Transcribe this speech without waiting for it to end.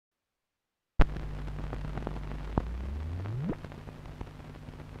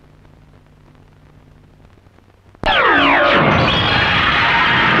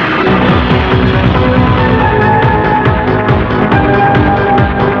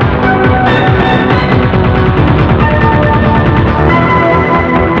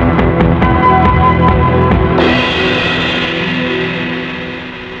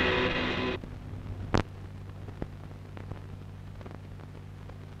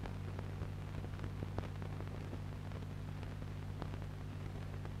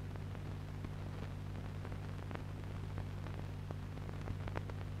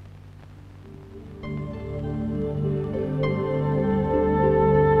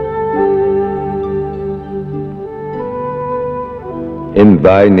In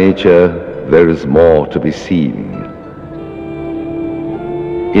thy nature there is more to be seen.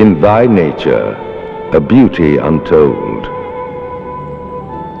 In thy nature a beauty untold.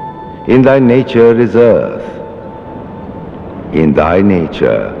 In thy nature is earth. In thy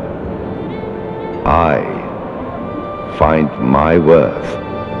nature I find my worth.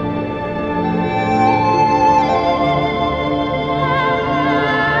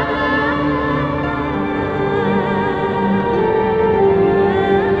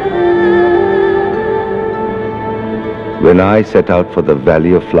 When I set out for the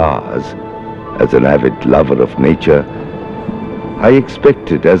Valley of Flowers, as an avid lover of nature, I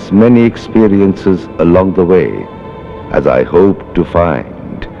expected as many experiences along the way as I hoped to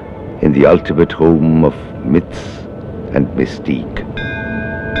find in the ultimate home of myths and mystique.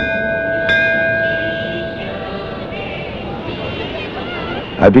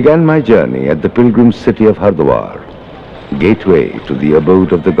 I began my journey at the pilgrim city of Hardwar, gateway to the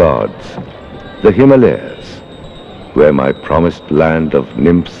abode of the gods, the Himalayas, where my promised land of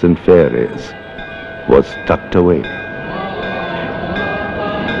nymphs and fairies was tucked away.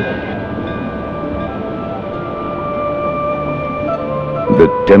 The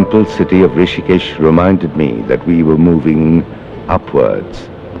temple city of Rishikesh reminded me that we were moving upwards,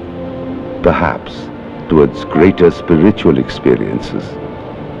 perhaps towards greater spiritual experiences.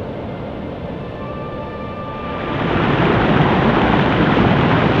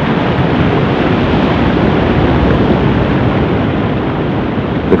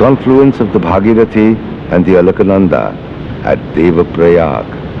 The confluence of the Bhagirathi and the Alaknanda at Devaprayag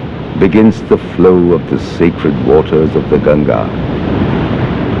begins the flow of the sacred waters of the Ganga.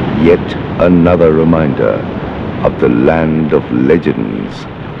 Yet another reminder of the land of legends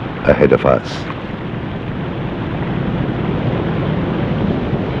ahead of us.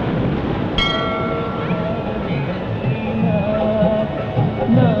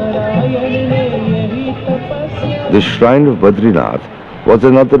 The shrine of Badrinath was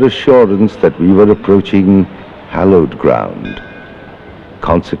another assurance that we were approaching hallowed ground,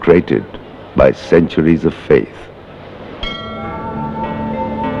 consecrated by centuries of faith.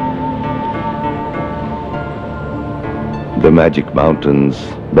 The magic mountains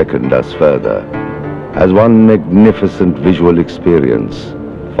beckoned us further, as one magnificent visual experience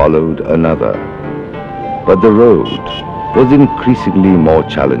followed another. But the road was increasingly more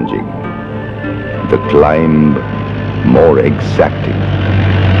challenging, the climb more exacting.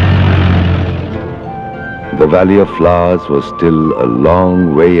 The Valley of Flowers was still a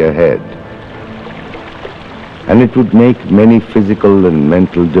long way ahead, and it would make many physical and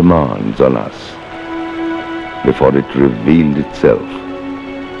mental demands on us before it revealed itself.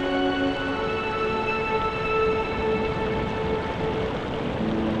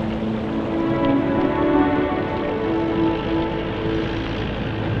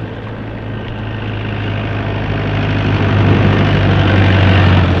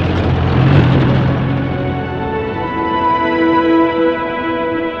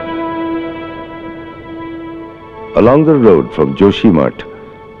 Along the road from Joshimath,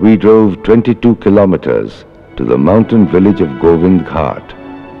 we drove 22 kilometers to the mountain village of Govind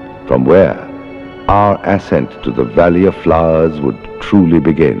Ghat, from where our ascent to the Valley of Flowers would truly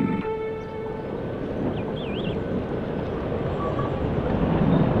begin.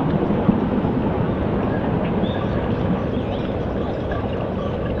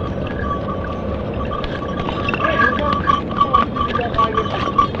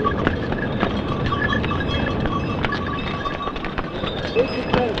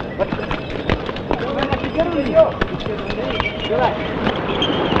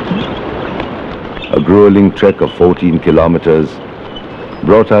 A grueling trek of 14 kilometers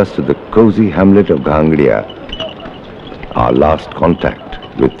brought us to the cozy hamlet of Ghangriya, our last contact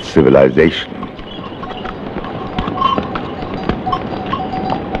with civilization.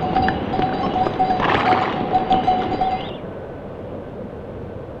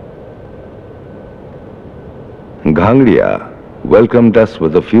 Ghangriya welcomed us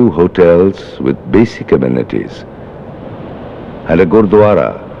with a few hotels with basic amenities and a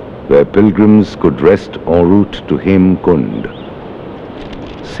gurdwara where pilgrims could rest en route to Hem Kund,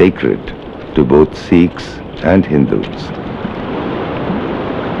 sacred to both Sikhs and Hindus.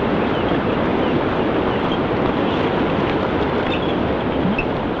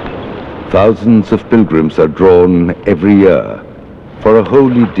 Thousands of pilgrims are drawn every year for a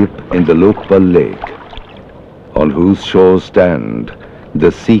holy dip in the Lokpal Lake, on whose shores stand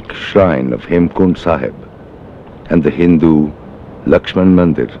the Sikh shrine of Hemkund Sahib and the Hindu Lakshman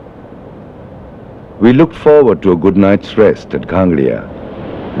Mandir. We looked forward to a good night's rest at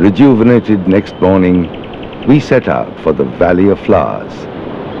Ghangriya, rejuvenated next morning we set out for the Valley of Flowers.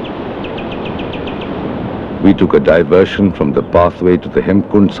 We took a diversion from the pathway to the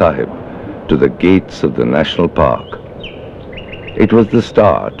Hemkund Sahib to the gates of the national park. It was the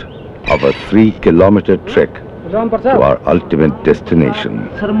start of a 3-kilometer trek to our ultimate destination.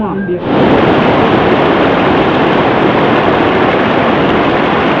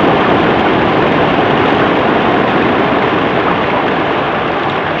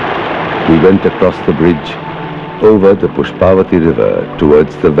 We went across the bridge over the Pushpavati River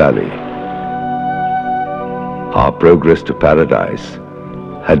towards the valley. Our progress to paradise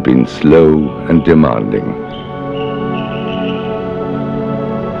had been slow and demanding.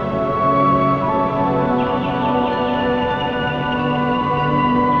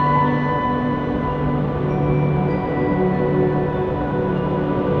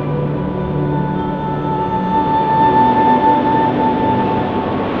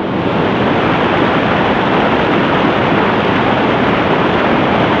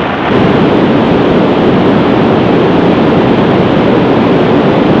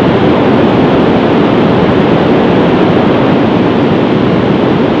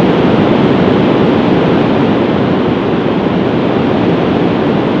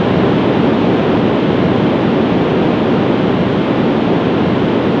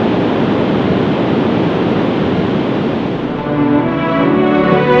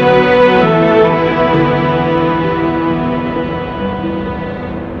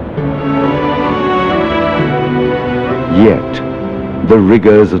 Yet, the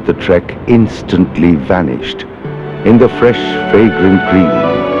rigors of the trek instantly vanished in the fresh, fragrant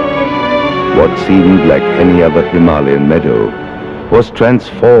green. What seemed like any other Himalayan meadow was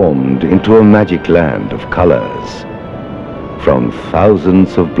transformed into a magic land of colors from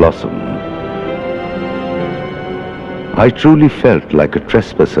thousands of blossom. I truly felt like a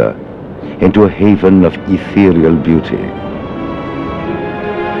trespasser into a haven of ethereal beauty.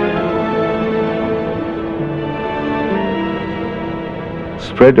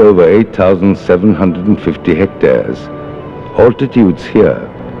 Spread over 8,750 hectares, altitudes here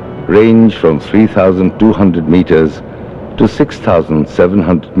range from 3,200 meters to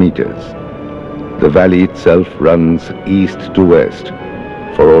 6,700 meters. The valley itself runs east to west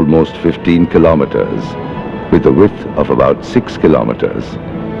for almost 15 kilometers, with a width of about 6 kilometers.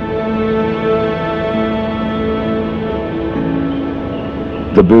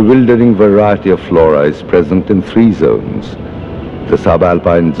 The bewildering variety of flora is present in 3 zones: the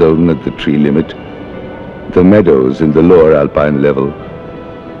subalpine zone at the tree limit, the meadows in the lower alpine level,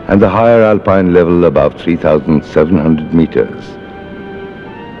 and the higher alpine level above 3,700 meters.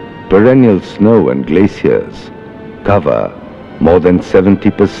 Perennial snow and glaciers cover more than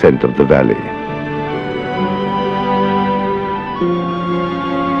 70% of the valley.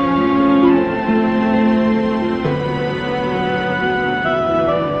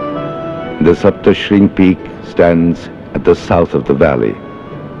 The Saptashring peak stands at the south of the valley.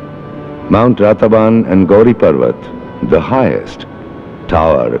 Mount Rataban and Gauri Parvat, the highest,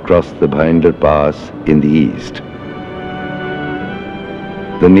 tower across the Bhinder Pass in the east.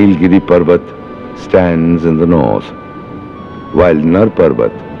 The Nilgiri Parvat stands in the north, while Nar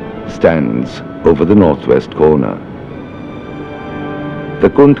Parvat stands over the northwest corner. The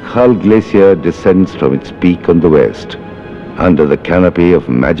Kundkhal glacier descends from its peak on the west, under the canopy of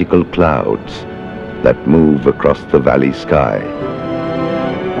magical clouds that move across the valley sky.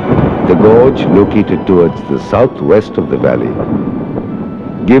 The gorge, located towards the southwest of the valley,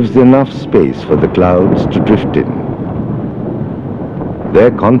 gives enough space for the clouds to drift in.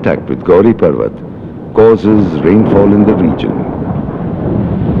 Their contact with Gauri Parvat causes rainfall in the region.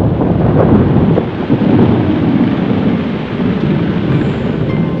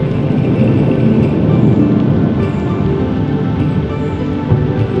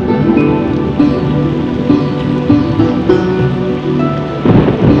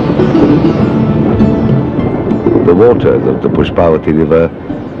 The waters of the Pushpavati River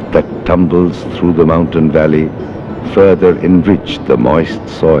that tumbles through the mountain valley further enrich the moist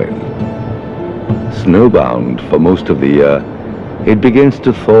soil. Snowbound for most of the year, it begins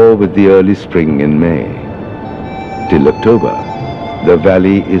to thaw with the early spring in May. Till October, the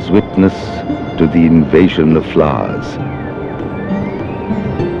valley is witness to the invasion of flowers.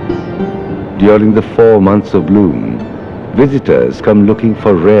 During the 4 months of bloom, visitors come looking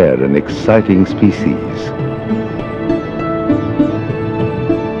for rare and exciting species.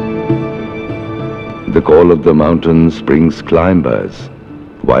 The call of the mountains brings climbers,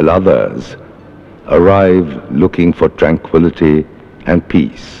 while others arrive looking for tranquility and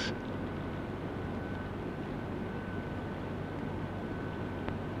peace.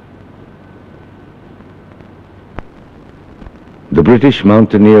 The British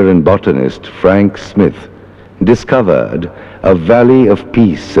mountaineer and botanist Frank Smith discovered a valley of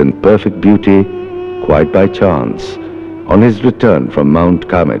peace and perfect beauty quite by chance on his return from Mount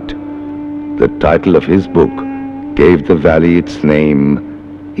Comet. The title of his book gave the valley its name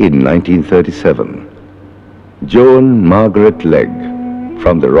in 1937. Joan Margaret Legg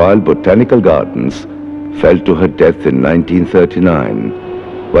from the Royal Botanical Gardens fell to her death in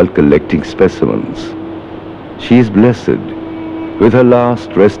 1939 while collecting specimens. She is blessed with her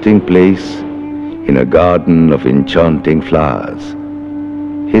last resting place in a garden of enchanting flowers.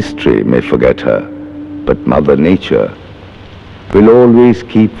 History may forget her, but Mother Nature will always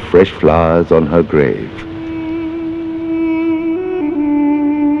keep fresh flowers on her grave.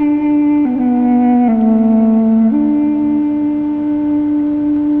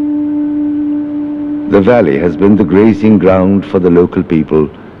 The valley has been the grazing ground for the local people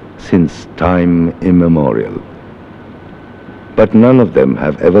since time immemorial. But none of them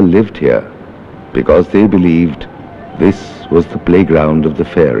have ever lived here because they believed this was the playground of the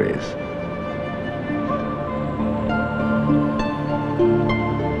fairies.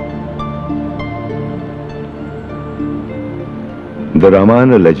 The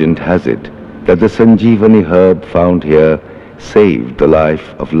Ramayana legend has it that the Sanjeevani herb found here saved the life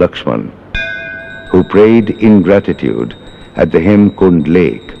of Lakshman, who prayed in gratitude at the Hemkund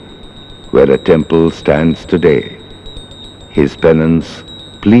lake, where a temple stands today. His penance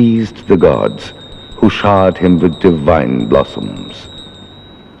pleased the gods, who showered him with divine blossoms.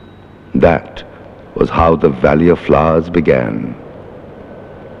 That was how the Valley of Flowers began.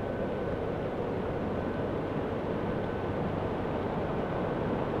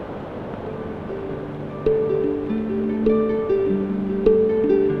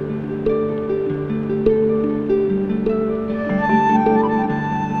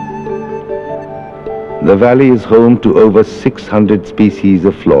 The valley is home to over 600 species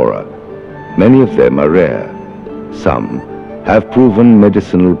of flora. Many of them are rare. Some have proven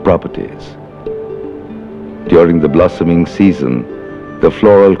medicinal properties. During the blossoming season, the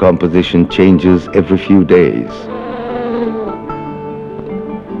floral composition changes every few days.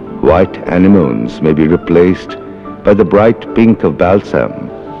 White anemones may be replaced by the bright pink of balsam,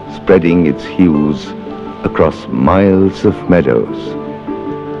 spreading its hues across miles of meadows.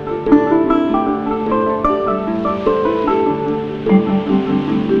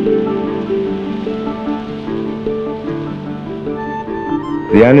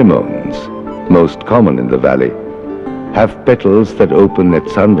 The anemones, most common in the valley, have petals that open at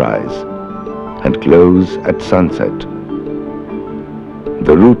sunrise and close at sunset.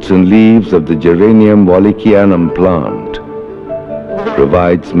 The roots and leaves of the Geranium wallichianum plant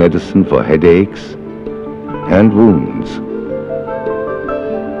provides medicine for headaches and wounds.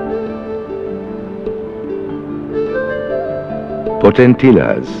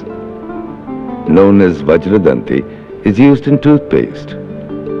 Potentillas, known as Vajradanti, is used in toothpaste.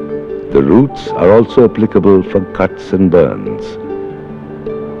 The roots are also applicable for cuts and burns.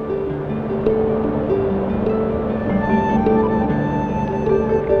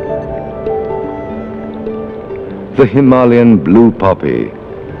 The Himalayan blue poppy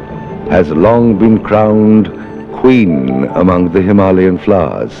has long been crowned queen among the Himalayan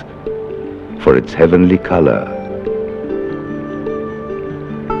flowers for its heavenly color.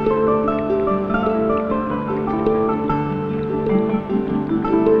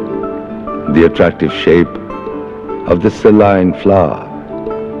 The attractive shape of the saline flower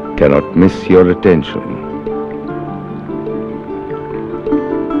cannot miss your attention.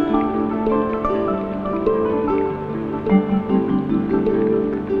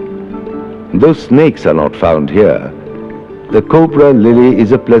 Though snakes are not found here, the cobra lily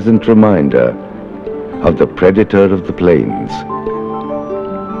is a pleasant reminder of the predator of the plains.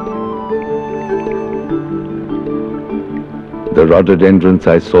 The rhododendrons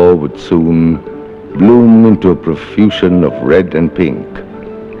I saw would soon bloom into a profusion of red and pink.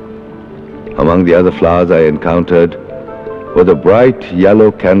 Among the other flowers I encountered were the bright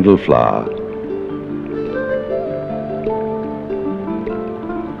yellow candle flower,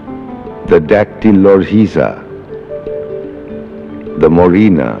 the Dactylorhiza, the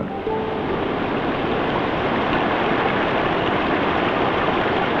Morena,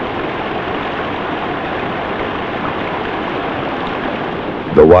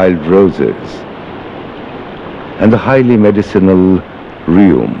 the wild roses, and the highly medicinal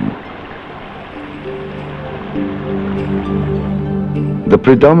rheum. The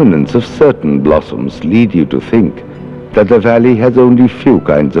predominance of certain blossoms lead you to think that the valley has only few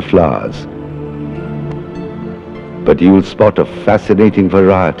kinds of flowers. But you will spot a fascinating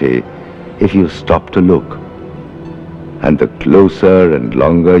variety if you stop to look. And the closer and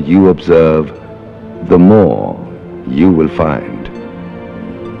longer you observe, the more you will find.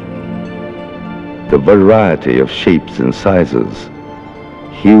 The variety of shapes and sizes,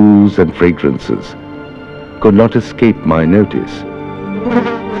 hues and fragrances could not escape my notice.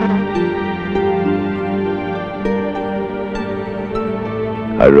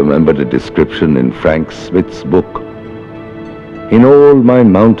 I remembered a description in Frank Smith's book. In all my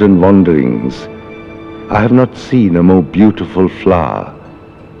mountain wanderings, I have not seen a more beautiful flower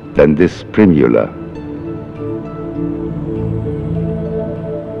than this primula.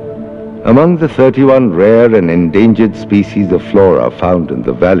 Among the 31 rare and endangered species of flora found in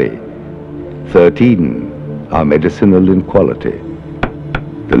the valley, 13 are medicinal in quality.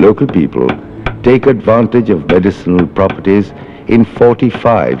 The local people take advantage of medicinal properties in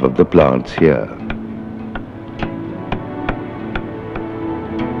 45 of the plants here.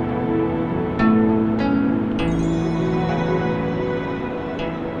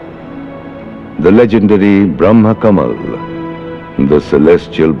 The legendary Brahma Kamal, the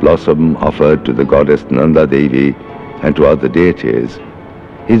celestial blossom offered to the goddess Nanda Devi and to other deities,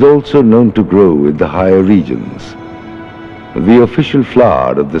 is also known to grow in the higher regions. The official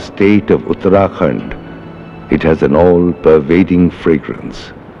flower of the state of Uttarakhand, it has an all-pervading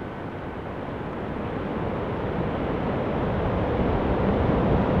fragrance.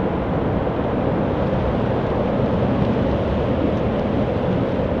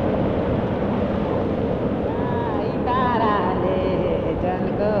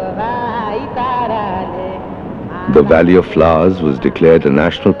 The Valley of Flowers was declared a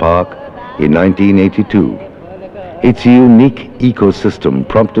national park in 1982. Its unique ecosystem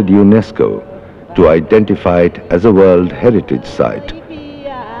prompted UNESCO to identify it as a World Heritage Site,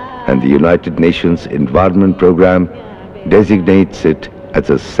 and the United Nations Environment Programme designates it as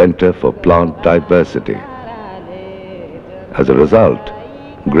a center for plant diversity. As a result,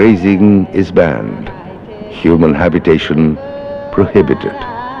 grazing is banned, human habitation prohibited.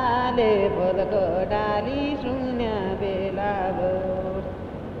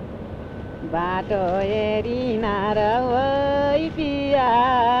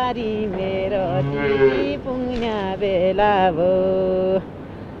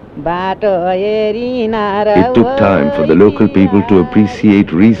 It took time for the local people to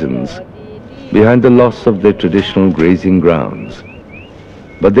appreciate reasons behind the loss of their traditional grazing grounds,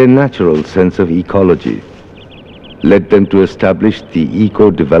 but their natural sense of ecology led them to establish the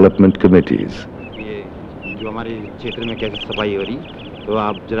eco-development committees. तो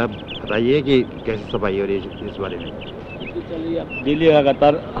आप जरा बताइए कि कैसे सफाई हो रही है इस बारे में। डेली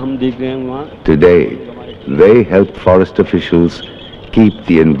लगातार हम देख रहे हैं वहाँ। Today, they help forest officials keep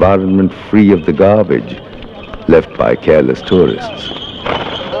the environment free of the garbage left by careless tourists.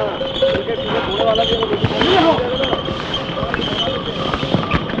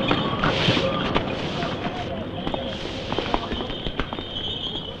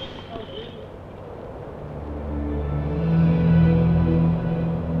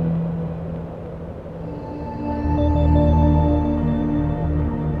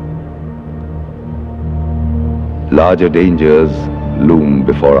 Larger dangers loom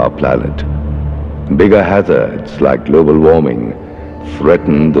before our planet. Bigger hazards like global warming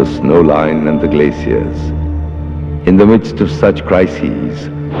threaten the snow line and the glaciers. In the midst of such crises,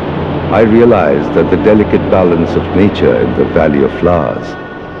 I realized that the delicate balance of nature in the Valley of Flowers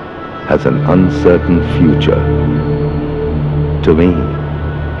has an uncertain future. To me,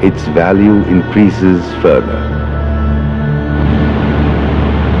 its value increases further.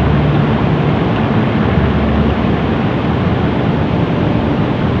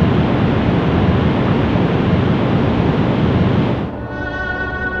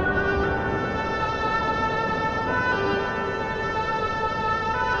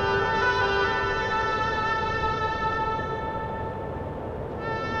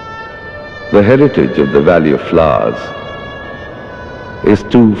 The heritage of the Valley of Flowers is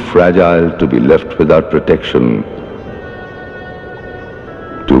too fragile to be left without protection,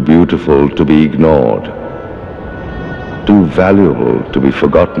 too beautiful to be ignored, too valuable to be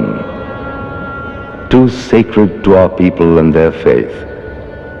forgotten, too sacred to our people and their faith.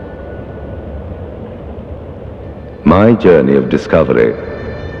 My journey of discovery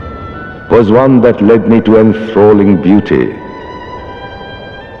was one that led me to enthralling beauty,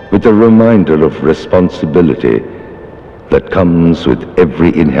 with a reminder of responsibility that comes with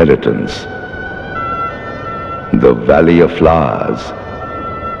every inheritance. The Valley of Flowers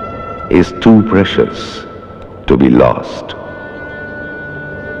is too precious to be lost.